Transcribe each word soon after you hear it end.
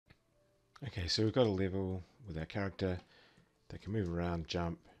Okay, so we've got a level with our character. They can move around,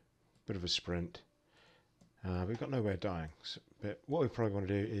 jump, bit of a sprint. We've got no way of dying. But what we probably want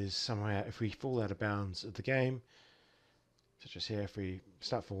to do is somehow, if we fall out of bounds of the game, such as here, if we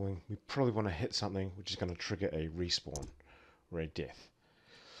start falling, we probably want to hit something which is going to trigger a respawn or a death.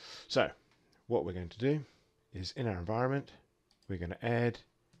 So, what we're going to do is in our environment, we're going to add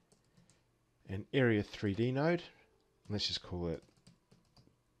an area 3D node. Let's just call it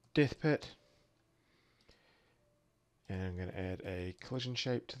Death Pit. And I'm going to add a collision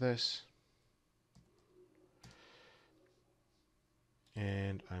shape to this.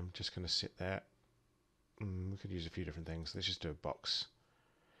 And I'm just going to set that. We could use a few different things. Let's just do a box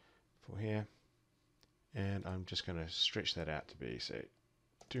for here. And I'm just going to stretch that out to be, say,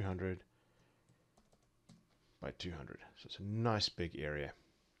 200 by 200. So it's a nice big area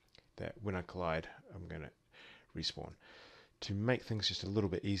that when I collide, I'm going to respawn. To make things just a little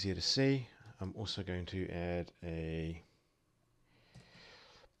bit easier to see, I'm also going to add a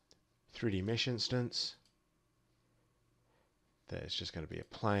 3D mesh instance. That is just going to be a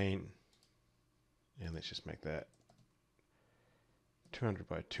plane. And let's just make that 200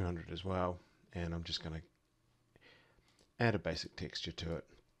 by 200 as well. And I'm just going to add a basic texture to it,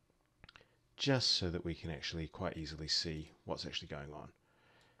 just so that we can actually quite easily see what's actually going on.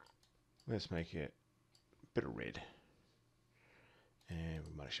 Let's make it a bit of red. And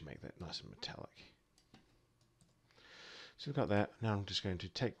we might actually make that nice and metallic. So we've got that. Now I'm just going to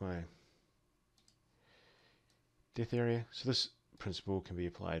take my death area. So this principle can be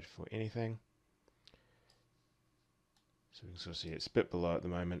applied for anything. So we can sort of see it's a bit below at the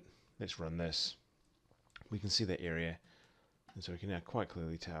moment. Let's run this. We can see that area. And so we can now quite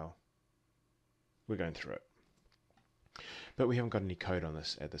clearly tell we're going through it. But we haven't got any code on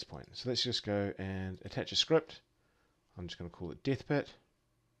this at this point. So let's just go and attach a script. I'm just going to call it Death Pit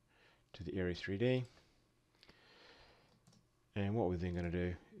to the area 3D. And what we're then going to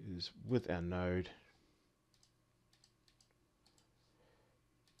do is with our node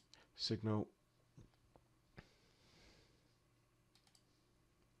signal,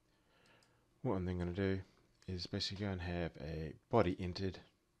 what I'm then going to do is basically go and have a body entered,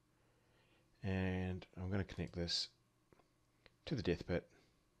 and I'm going to connect this to the Death Pit.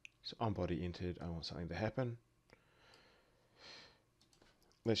 So on body entered, I want something to happen.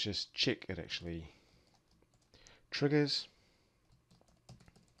 Let's just check it actually triggers.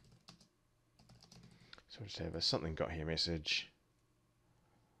 So we'll just have a something got here message.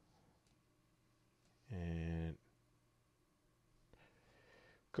 And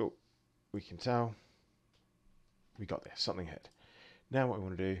cool. We can tell we got there, something hit. Now what we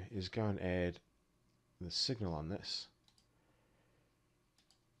want to do is go and add the signal on this.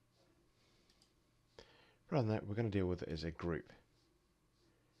 Rather than that, we're going to deal with it as a group.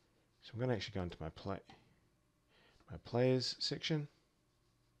 So I'm going to actually go into my players section.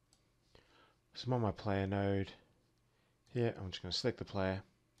 So I'm on my player node. Here, I'm just going to select the player,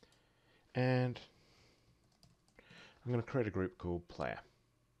 and I'm going to create a group called player.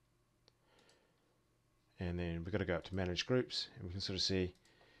 And then we've got to go up to manage groups, and we can sort of see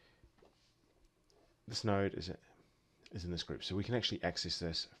this node is in this group. So we can actually access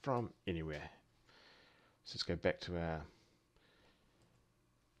this from anywhere. So let's go back to our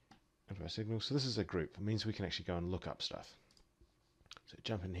signal. So this is a group. It means we can actually go and look up stuff. So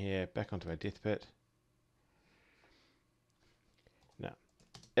jump in here, back onto our Death Pit. Now,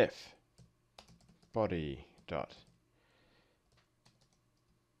 if body dot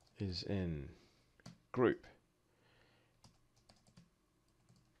is in group,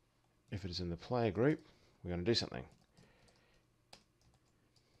 if it is in the player group, we're going to do something.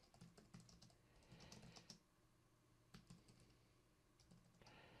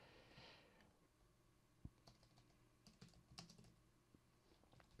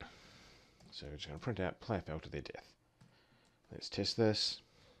 So we're just going to print out player fell to their death. Let's test this.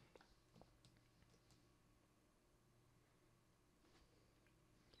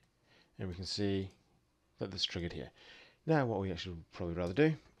 And we can see that this triggered here. Now what we actually would probably rather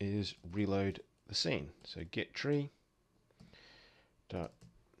do is reload the scene. So get tree, dot,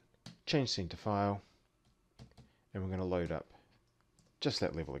 change scene to file, and we're going to load up just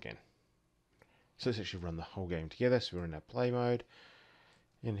that level again. So let's actually run the whole game together. So we're in our play mode.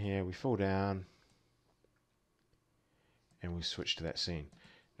 In here we fall down and we switch to that scene.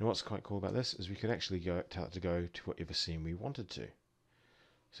 Now what's quite cool about this is we could actually tell it to go to whatever scene we wanted to.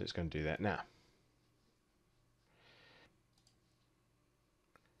 So it's going to do that now.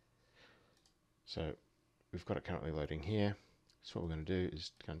 So we've got it currently loading here. So what we're going to do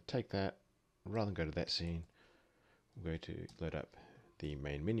is going to take that, rather than go to that scene, we'll go to load up the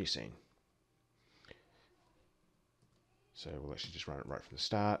main menu scene. So we'll actually just run it right from the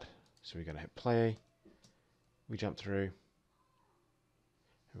start. So we're going to hit play, we jump through, and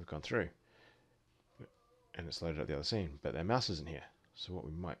we've gone through. And it's loaded up the other scene, but our mouse isn't here. So what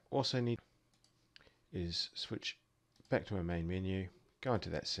we might also need is switch back to our main menu, go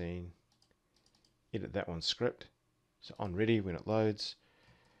into that scene, edit that one script, so on ready when it loads,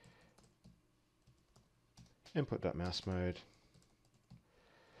 input.mouse mode,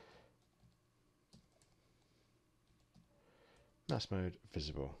 mouse mode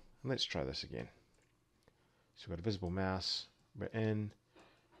visible. And let's try this again. So we've got a visible mouse, we're in,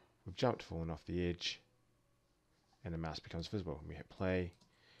 we've jumped, fallen off the edge, and the mouse becomes visible. We hit play,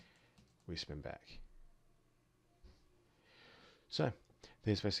 we spin back. So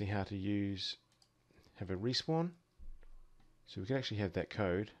there's basically how to have a respawn. So we can actually have that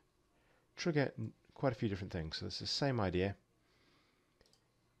code trigger quite a few different things. So it's the same idea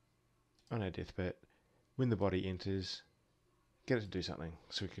on our death bit. When the body enters, get it to do something.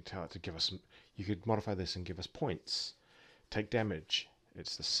 So we could tell it to give us some, you could modify this and give us points, take damage.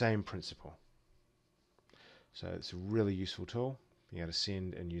 It's the same principle. So it's a really useful tool, being able to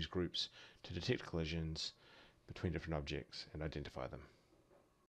send and use groups to detect collisions between different objects and identify them.